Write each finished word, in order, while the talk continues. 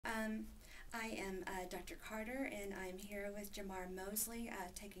I am Dr. Carter, and I'm here with Jamar Mosley,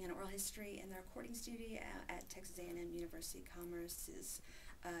 taking an oral history in the recording studio at Texas A&M University Commerce's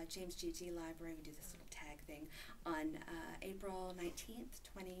James G.G. Library. We do this little tag thing on April 19th,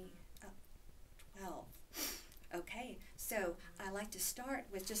 2012. Okay, so I'd like to start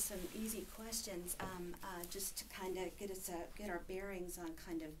with just some easy questions, just to kind of get our bearings on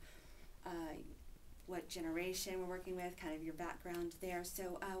kind of what generation we're working with, kind of your background there.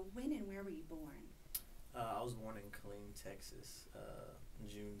 So when and where were you born? I was born in Killeen, Texas,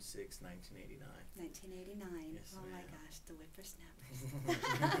 June 6, 1989. 1989. Yes, oh ma'am. my gosh, the whippersnappers.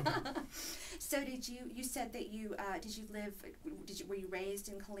 So you said that were you raised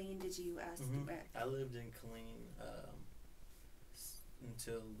in Killeen? Did you? I lived in Killeen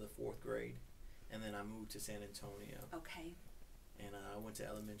until the 4th grade, and then I moved to San Antonio. Okay. And I went to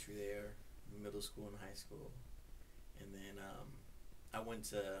elementary there, middle school and high school, and then I went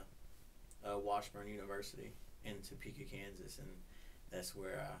to Washburn University in Topeka, Kansas, and that's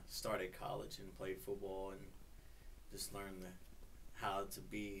where I started college and played football and just learned how to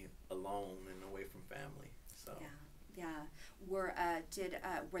be alone and away from family. So yeah. Did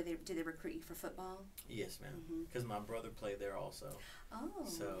they recruit you for football? yes, ma'am. Because my brother played there also. Oh.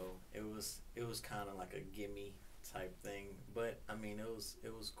 So it was kind of like a gimme type thing, but I mean it was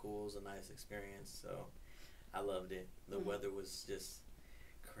cool. It was a nice experience, so I loved it. The weather was just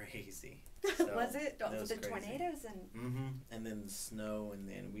crazy. So was it? That was the crazy. Tornadoes and and then the snow, and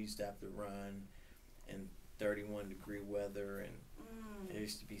then we used to have to run in 31-degree weather, and it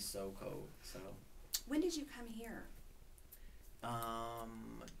used to be so cold. So when did you come here?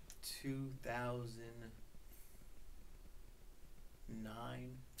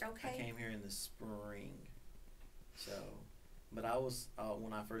 2009. Okay. I came here in the spring. So, but I was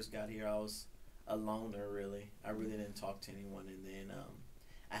when I first got here, I was a loner. Really, I really didn't talk to anyone, and then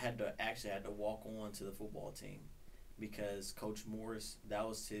I had to walk on to the football team because Coach Morris, that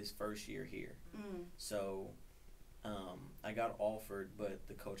was his first year here. So I got offered, but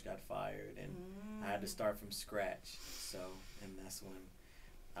the coach got fired, and I had to start from scratch. So, and that's when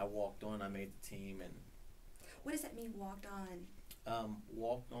I walked on. I made the team, and what does that mean, walked on?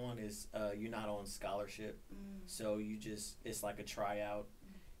 Walked on is you're not on scholarship, so it's like a tryout.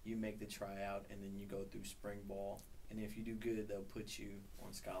 You make the tryout, and then you go through spring ball, and if you do good, they'll put you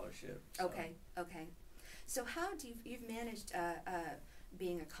on scholarship. So. Okay. So how do you've managed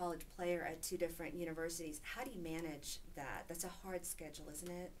being a college player at 2 different universities? How do you manage that? That's a hard schedule,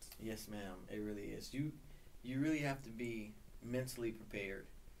 isn't it? Yes, ma'am. It really is. You really have to be mentally prepared.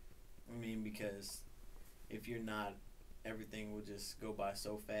 I mean, because if you're not, everything will just go by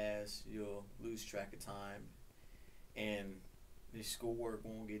so fast. You'll lose track of time, and the schoolwork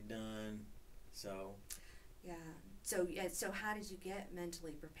won't get done. So yeah. So how did you get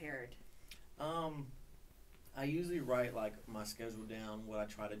mentally prepared? I usually write like my schedule down, what I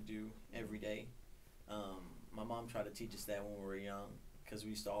try to do every day. My mom tried to teach us that when we were young, because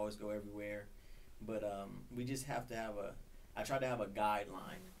we used to always go everywhere. But we just have to have I try to have a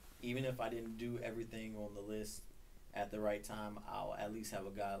guideline. Even if I didn't do everything on the list at the right time, I'll at least have a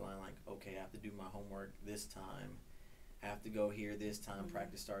guideline like, okay, I have to do my homework this time. I have to go here this time.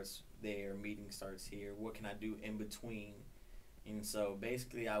 Practice starts there. Meeting starts here. What can I do in between? And so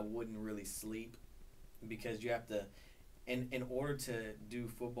basically I wouldn't really sleep, because you have to, in order to do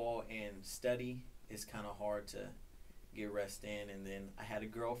football and study, it's kind of hard to get rest in. And then I had a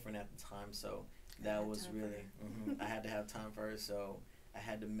girlfriend at the time, so that was really, I had to have time for her, so I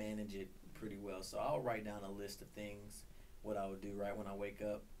had to manage it pretty well. So I'll write down a list of things, what I would do right when I wake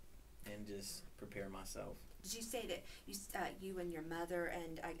up, and just prepare myself. Did you say that you and your mother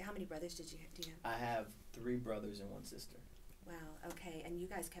and how many brothers do you have? I have 3 brothers and 1 sister. Wow. Okay, and you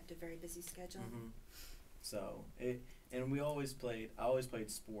guys kept a very busy schedule. So and we always played. I always played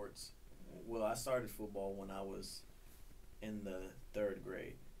sports. Well, I started football when I was in the 3rd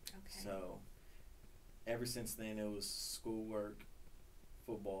grade. Okay. So ever since then, it was schoolwork,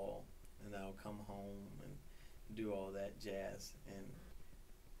 football, and I'll come home and do all that jazz. And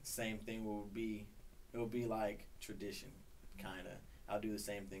same thing it will be like tradition, kind of. I'll do the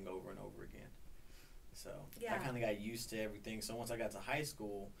same thing over and over again. So I kind of got used to everything. So once I got to high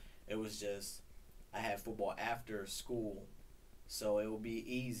school, it was just I had football after school, so it will be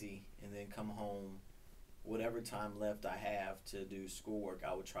easy. And then come home, whatever time left I have to do schoolwork,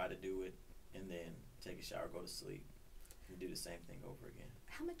 I would try to do it, and then take a shower, go to sleep, and do the same thing over again.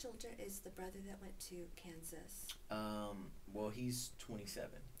 How much older is the brother that went to Kansas? Well, he's 27.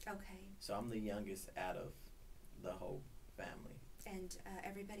 Okay. So I'm the youngest out of the whole family. And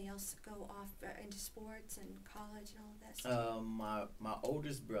everybody else go off into sports and college and all of that stuff? My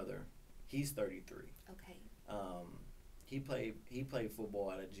oldest brother, He's 33. Okay. He played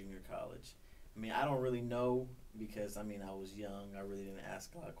football at a junior college. I mean, I don't really know because I mean I was young. I really didn't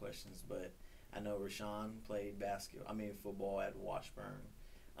ask a lot of questions, but I know Rashawn played football at Washburn.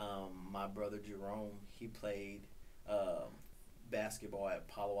 My brother Jerome, he played basketball at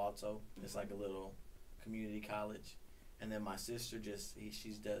Palo Alto. It's like a little community college. And then my sister she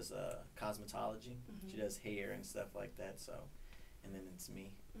does cosmetology. She does hair and stuff like that. So, and then it's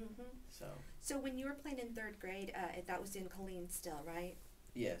me. So when you were playing in third grade, that was in Killeen still, right?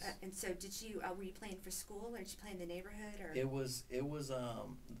 Yes. And so were you playing for school, or did you play in the neighborhood, or? It was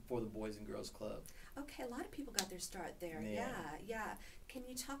for the Boys and Girls Club. Okay, a lot of people got their start there. Yeah. Can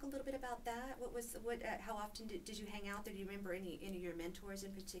you talk a little bit about that? How often did you hang out there? Do you remember any of your mentors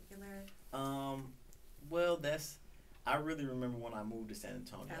in particular? Well, I really remember when I moved to San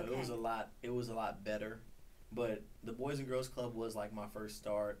Antonio. Okay. It was a lot better, but the Boys and Girls Club was like my first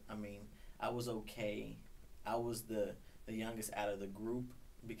start. I mean, I was okay. I was the youngest out of the group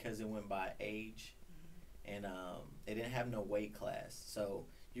because it went by age, and they didn't have no weight class, so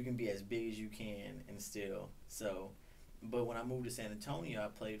you can be as big as you can and still. So, but when I moved to San Antonio, I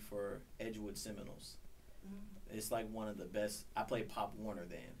played for Edgewood Seminoles. It's like one of the best. I played Pop Warner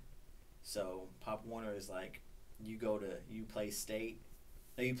then, so Pop Warner is like you play state,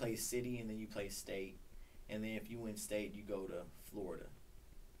 no, you play city and then you play state, and then if you win state, you go to Florida.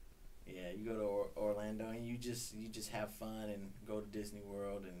 Yeah, you go to Orlando and you just have fun and go to Disney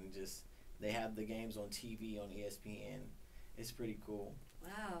World and they have the games on TV on ESPN. It's pretty cool.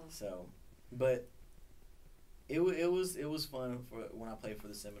 Wow. So, but it was fun for when I played for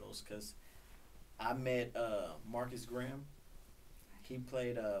the Seminoles because I met Marcus Graham. He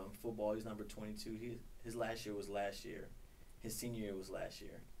played football. He's number 22. His last year was last year. His senior year was last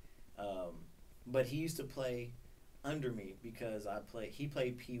year. But he used to play under me because he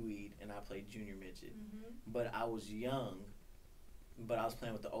played Pee-wee and I played junior midget. But I was young, but I was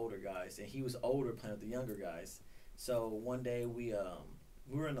playing with the older guys, and he was older playing with the younger guys. So one day we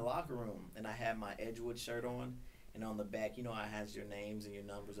were in the locker room, and I had my Edgewood shirt on, and on the back, it has your names and your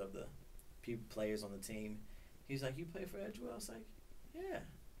numbers of the players on the team. He's like, "You play for Edgewood?" I was like, "Yeah."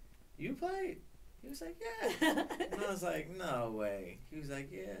 "You played?" He was like, "Yeah." And I was like, "No way." He was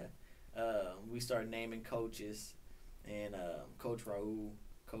like, "Yeah." We started naming coaches, and Coach Raul,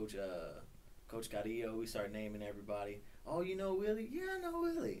 Coach Carrillo, we started naming everybody. "Oh, you know Willie?" "Yeah, I know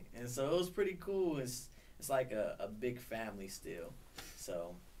Willie." And so it was pretty cool. It's like a big family still.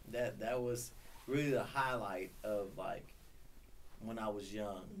 So that was really the highlight of like when I was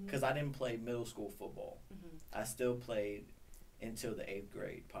young, because I didn't play middle school football. I still played until the 8th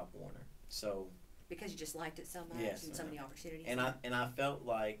grade, Pop Warner. So because you just liked it so much, yes, and so many opportunities. And I felt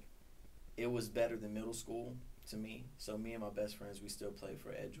like it was better than middle school to me. So me and my best friends, we still played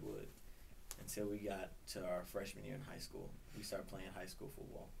for Edgewood until we got to our freshman year in high school. We started playing high school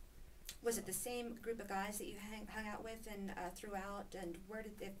football. Was it the same group of guys that you hung out with and throughout? And where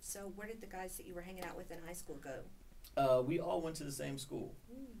did the guys that you were hanging out with in high school go? We all went to the same school.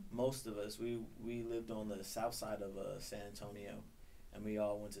 Most of us. We lived on the south side of San Antonio, and we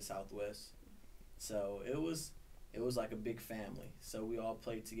all went to Southwest. So it was like a big family. So we all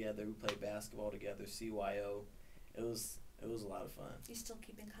played together. We played basketball together. CYO. It was a lot of fun. You still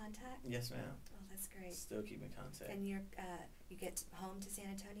keep in contact? Yes, ma'am. Oh, that's great. Still keep in contact. And you get home to San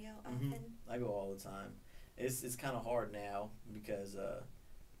Antonio often? I go all the time. It's kind of hard now because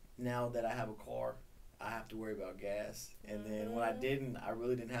now that I have a car, I have to worry about gas. And then when I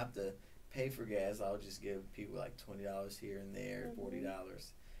really didn't have to pay for gas. I'll just give people like $20 here and there,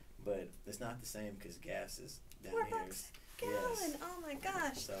 $40. But it's not the same because gas is down here. $4 a gallon. Yes. Oh my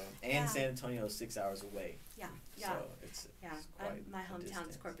gosh. So San Antonio is 6 hours away. Yeah. So it's quite my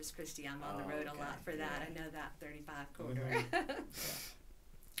hometown's Corpus Christi. I'm on the road a lot for that. I know that 35 corridor.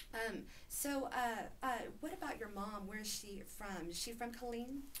 So what about your mom? Where is she from? Is she from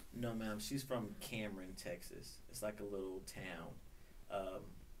Killeen? No, ma'am. She's from Cameron, Texas. It's like a little town.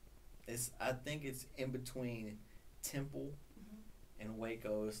 I think it's in between Temple and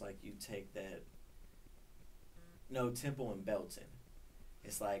Waco. It's like you take that. No, Temple and Belton.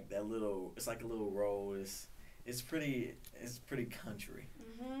 It's like that little. It's like a little road. It's pretty country.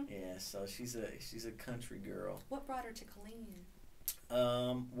 Yeah. So she's a country girl. What brought her to Killeen?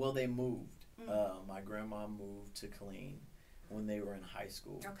 Well, they moved. My grandma moved to Killeen when they were in high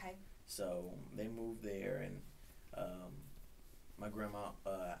school. Okay. So they moved there, and my grandma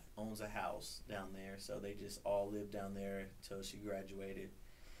owns a house down there, so they just all lived down there till she graduated,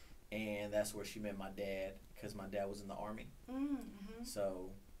 and that's where she met my dad, because my dad was in the Army.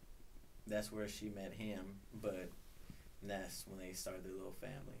 So that's where she met him. But nest when they started their little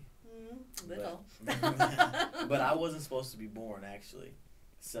family. Little. But I wasn't supposed to be born, actually.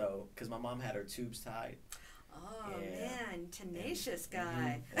 So, because my mom had her tubes tied. Oh, Yeah. man, tenacious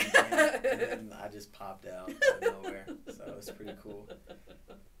guy. And I just popped out of nowhere. So it was pretty cool.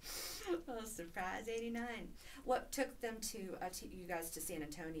 Oh, surprise 89. What took them to you guys to San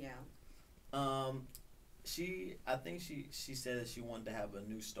Antonio? I think she said that she wanted to have a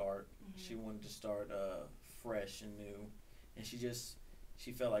new start. She wanted to start fresh and new. And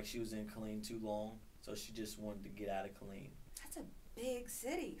she felt like she was in Killeen too long. So she just wanted to get out of Killeen. That's a big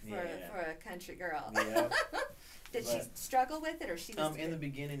city for a country girl. Yeah. Did she struggle with it, or she was in the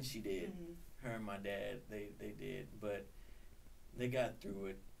beginning she did. Her and my dad, they did, but they got through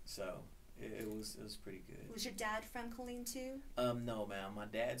it. So it was pretty good. Was your dad from Killeen too? No, ma'am. My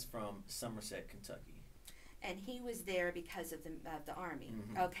dad's from Somerset, Kentucky. And he was there because of the Army.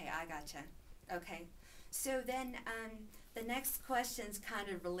 Okay, I gotcha. Okay, so then the next questions kind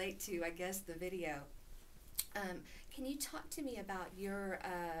of relate to, I guess, the video. Can you talk to me about your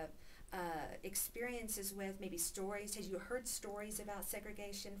experiences with maybe stories? Have you heard stories about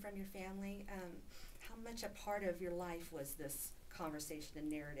segregation from your family? How much a part of your life was this conversation and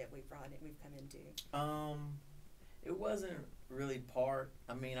narrative we've come into? It wasn't really part.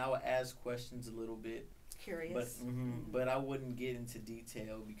 I mean, I would ask questions a little bit. Curious. But I wouldn't get into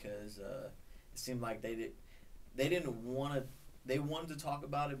detail because it seemed like they didn't want to. They wanted to talk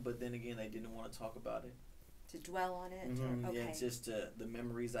about it, but then again, they didn't want to talk about it. To dwell on it? Okay. Yeah, it's just the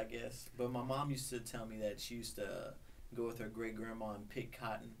memories, I guess. But my mom used to tell me that she used to go with her great-grandma and pick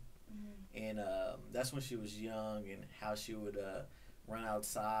cotton. And that's when she was young, and how she would run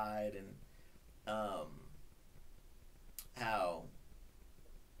outside, and how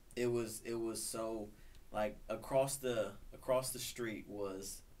it was so, like, across the street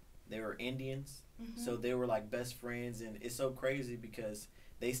there were Indians. So they were like best friends, and it's so crazy because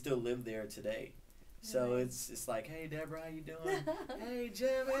they still live there today. So it's like, hey Deborah, how you doing? Hey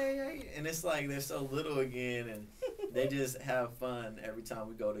Jim, hey, and it's like they're so little again, and they just have fun every time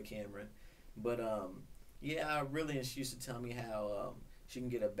we go to Cameron. But yeah, and she used to tell me how she can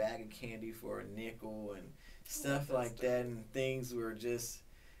get a bag of candy for a nickel and stuff like that, and things were just,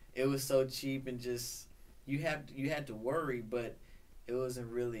 it was so cheap, and just you had to worry, but it wasn't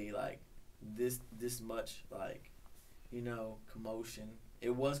really like this much, like, commotion.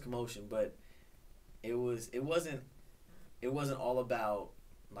 It was commotion, but it wasn't all about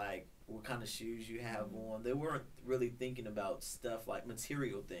like what kind of shoes you have on. They weren't really thinking about stuff like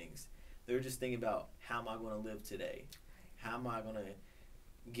material things. They were just thinking about, how am I going to live today? How am I going to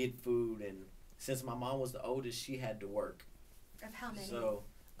get food? And since my mom was the oldest, she had to work. Of how many? So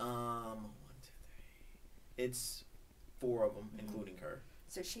 1, 2, 3. It's 4 of them, including her.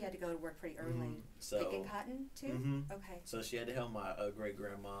 So she had to go to work pretty early. So, picking cotton too? Okay. So she had to help my great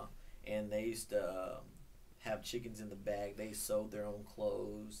grandma, and they used to have chickens in the bag. They sewed their own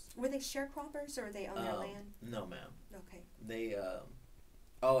clothes. Were they sharecroppers, or they owned their land? No, ma'am. Okay. They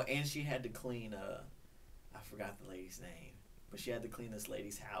and she had to clean I forgot the lady's name, but she had to clean this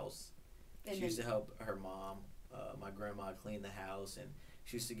lady's house. And she used to help her mom, my grandma, clean the house, and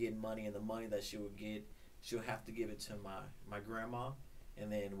she used to get money, and the money that she would get, she would have to give it to my grandma. And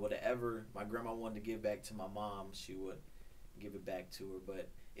then whatever my grandma wanted to give back to my mom, she would give it back to her. But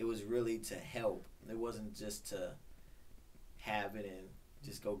it was really to help. It wasn't just to have it and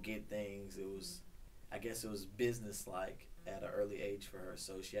just go get things. It was, I guess it was business-like at an early age for her.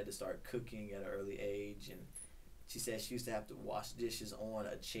 So she had to start cooking at an early age. And she said she used to have to wash dishes on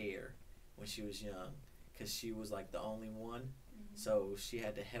a chair when she was young, because she was like the only one. So she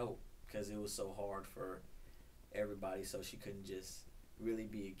had to help because it was so hard for everybody. So she couldn't just really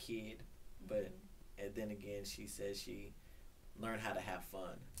be a kid. But and then again, she said she learned how to have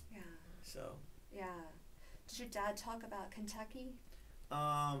fun. Yeah. So. Yeah. Did your dad talk about Kentucky?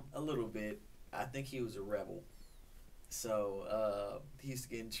 A little bit. I think he was a rebel. So he used to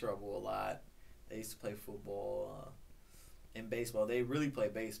get in trouble a lot. They used to play football and baseball. They really play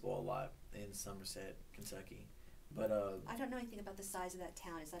baseball a lot in Somerset, Kentucky. But I don't know anything about the size of that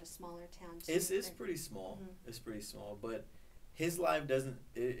town. Is that a smaller town too? It's pretty small. It's pretty small. But his life doesn't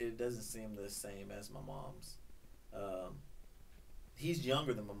seem the same as my mom's. He's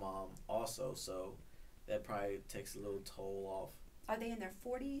younger than my mom also, so that probably takes a little toll off. Are they in their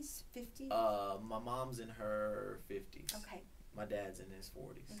 40s, 50s? My mom's in her 50s. Okay. My dad's in his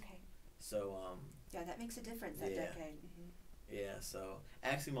 40s. Okay. So yeah, that makes a difference, that decade. Yeah, so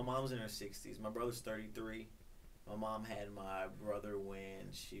actually my mom's in her 60s. My brother's 33. My mom had my brother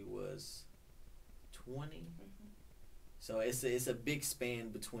when she was 20. So it's a big span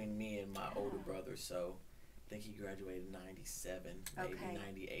between me and my older brother. So think he graduated in 97, maybe Okay.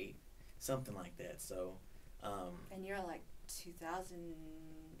 98, something like that. So, And you're like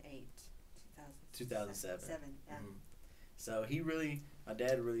 2008, 2007. Yeah. Mhm. So my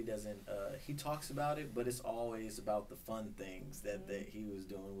dad really doesn't, he talks about it, but it's always about the fun things that he was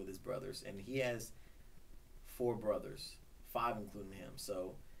doing with his brothers. And he has 4 brothers, 5 including him.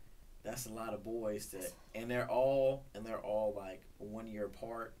 So that's a lot of boys and they're all like 1 year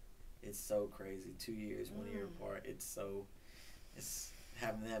apart. It's so crazy. 2 years, 1 year apart. It's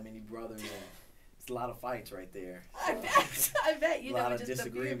having that many brothers, and it's a lot of fights right there. I bet. I bet you A lot know of just a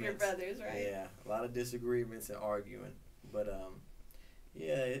few of your brothers, right? Yeah, a lot of disagreements and arguing. But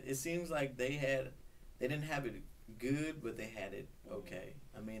yeah, it seems like they didn't have it good, but they had it okay.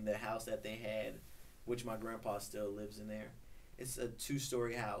 I mean, the house that they had, which my grandpa still lives in there, it's a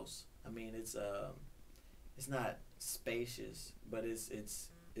 2-story house. I mean, it's not spacious, but it's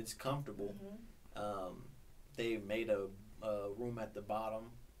comfortable. They made a room at the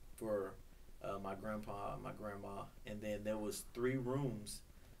bottom for my grandpa and my grandma, and then there was 3 rooms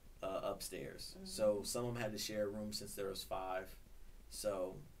upstairs. So some of them had to share a room since there was 5.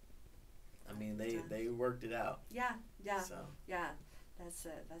 So, I mean, they worked it out. Yeah. So. Yeah. That's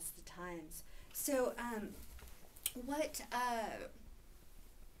the times. So, what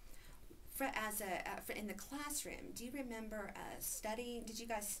in the classroom, do you remember studying? Did you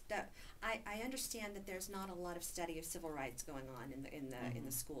guys I understand that there's not a lot of study of civil rights going on in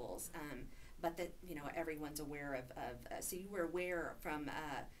the schools, but that everyone's aware of. So you were aware from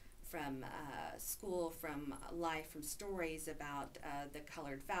school, from life, from stories about the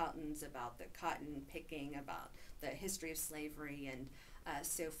colored fountains, about the cotton picking, about the history of slavery, and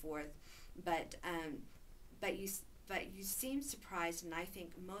so forth. But you seem surprised, and I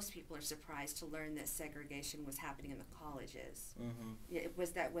think most people are surprised to learn that segregation was happening in the colleges.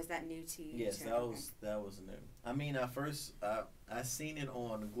 Was that new to you? Yes, that was new. I mean, I seen it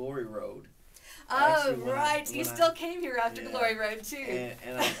on Glory Road. Oh, right. You still came here after Glory Road too.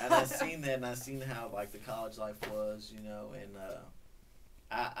 And I seen that, and I seen how like the college life was, and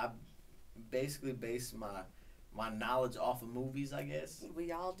I basically based my knowledge off of movies, I guess.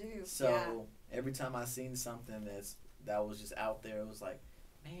 We all do. So every time I seen something that was just out there, it was like,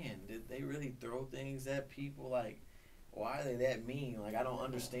 man, did they really throw things at people? Like, why are they that mean? Like, I don't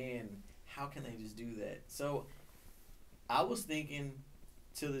understand. How can they just do that? So I was thinking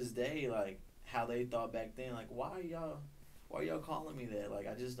to this day, like, how they thought back then, like, why are y'all calling me that? Like,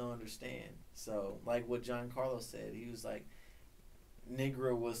 I just don't understand. So, like what John Carlos said, he was like,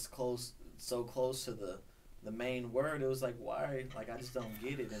 Negro was so close to the main word. It was like, why? Like, I just don't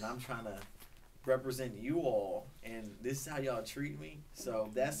get it, and I'm trying to represent you all, and this is how y'all treat me. So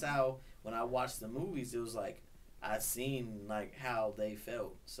that's how, when I watched the movies, it was like I seen like how they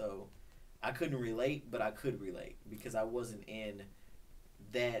felt. So I couldn't relate, but I could relate because I wasn't in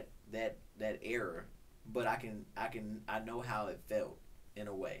that era, but I know how it felt in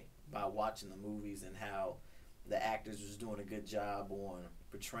a way by watching the movies, and how the actors was doing a good job on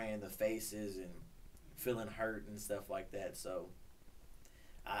portraying the faces and feeling hurt and stuff like that. So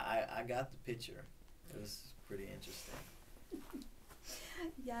I got the picture. It was pretty interesting.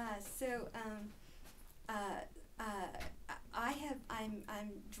 Yeah. So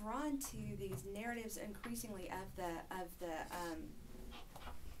I'm drawn to these narratives increasingly of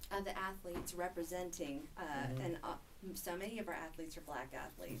the athletes representing, and so many of our athletes are Black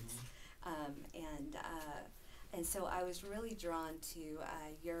athletes, and so I was really drawn to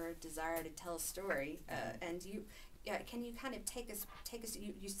your desire to tell a story, and you. Can you kind of take us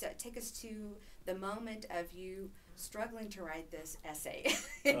to the moment of you struggling to write this essay,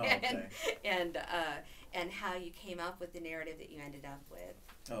 and how you came up with the narrative that you ended up with?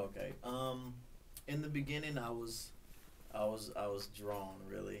 Okay. In the beginning, I was drawn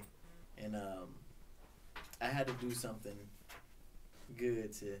really, and I had to do something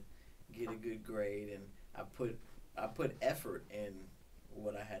good to get a good grade, and I put effort in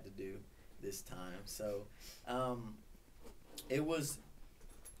what I had to do this time. So I was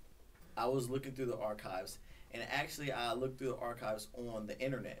looking through the archives, and actually I looked through the archives on the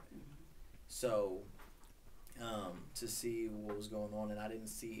internet, so to see what was going on, and I didn't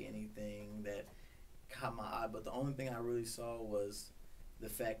see anything that caught my eye. But the only thing I really saw was the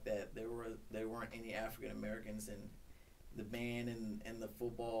fact that there weren't any African Americans in the band and the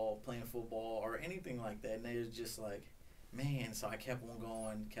playing football or anything like that, and they was just like, man. So I kept on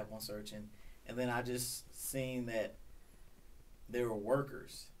going, kept on searching, and then I just seen that they were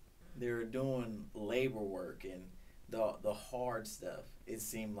workers. They were doing labor work and the hard stuff, it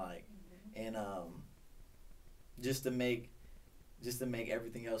seemed like, and just to make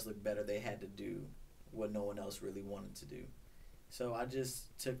everything else look better, they had to do what no one else really wanted to do. So I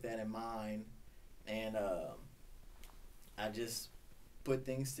just took that in mind, and I just put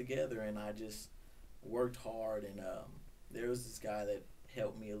things together, and I just worked hard. And there was this guy that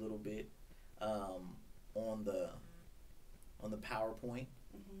helped me a little bit on the PowerPoint,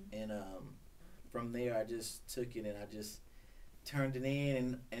 and from there I just took it and I just turned it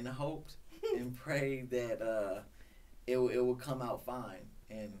in and hoped and prayed that it would come out fine.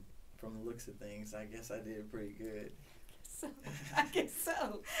 And from the looks of things, I guess I did pretty good. I guess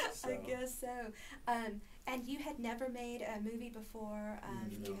so. So. I guess so. And you had never made a movie before?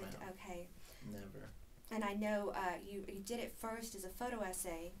 No, okay. Never. And I know you did it first as a photo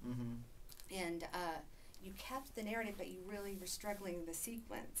essay, and you kept the narrative, but you really were struggling with the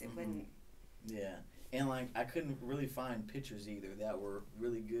sequence. It wouldn't. Yeah, and like I couldn't really find pictures either that were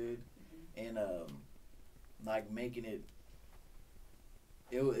really good, and like making it.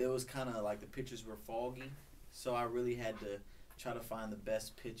 It was kind of like the pictures were foggy, so I really had to try to find the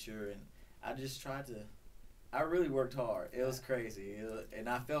best picture, and I just tried to. I really worked hard. It was crazy, and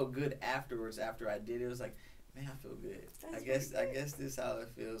I felt good afterwards. After I did it, it was like, man, I feel good. I guess this is how it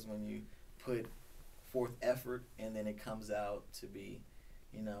feels when you put forth effort, and then it comes out to be,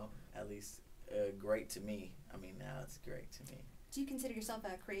 at least great to me. I mean, now it's great to me. Do you consider yourself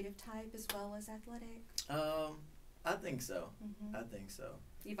a creative type as well as athletic? I think so. I think so.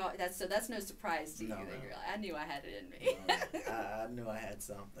 That's no surprise to you. That you're like, I knew I had it in me. I knew I had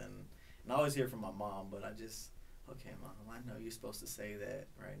something. And I always hear from my mom, but okay, Mom, I know you're supposed to say that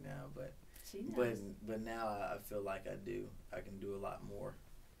right now, but she knows. But now I feel like I do. I can do a lot more.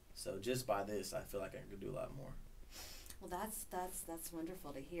 So just by this, I feel like I can do a lot more. Well, that's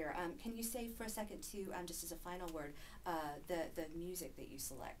wonderful to hear. Can you say for a second too, just as a final word, the music that you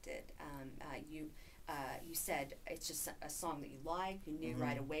selected? You said it's just a song that you like. You knew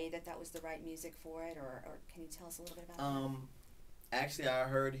right away that was the right music for it, or can you tell us a little bit about that? Actually, I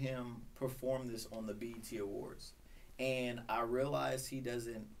heard him perform this on the BET Awards, and I realized he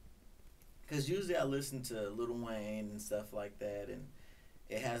doesn't, because usually I listen to Lil Wayne and stuff like that, and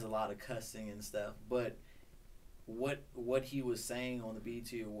it has a lot of cussing and stuff, but what he was saying on the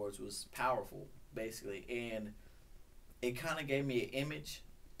BET Awards was powerful, basically, and it kind of gave me an image,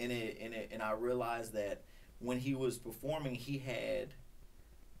 and I realized that when he was performing, he had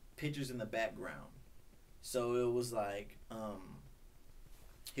pictures in the background, so it was like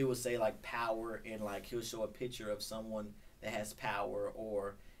he would say like power, and like he'll show a picture of someone that has power,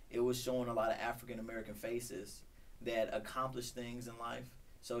 or it was showing a lot of African American faces that accomplished things in life.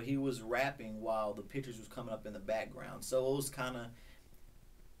 So he was rapping while the pictures was coming up in the background. So it was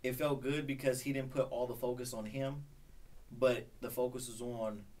it felt good because he didn't put all the focus on him, but the focus was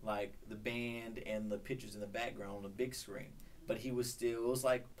on like the band and the pictures in the background on the big screen. But it was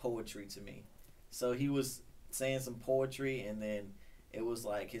like poetry to me. So he was saying some poetry, and then it was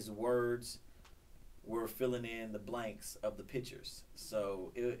like his words were filling in the blanks of the pictures.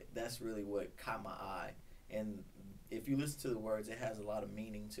 So that's really what caught my eye. And if you listen to the words, it has a lot of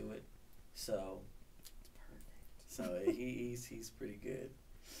meaning to it. So, he's pretty good.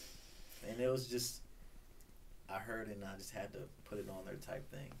 And it was just, I heard it and I just had to put it on there type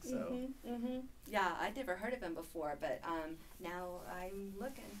thing. So. Yeah, I'd never heard of him before, but now I'm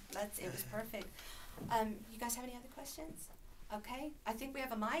looking. It was perfect. You guys have any other questions? Okay, I think we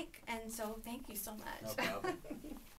have a mic, and so thank you so much. No problem.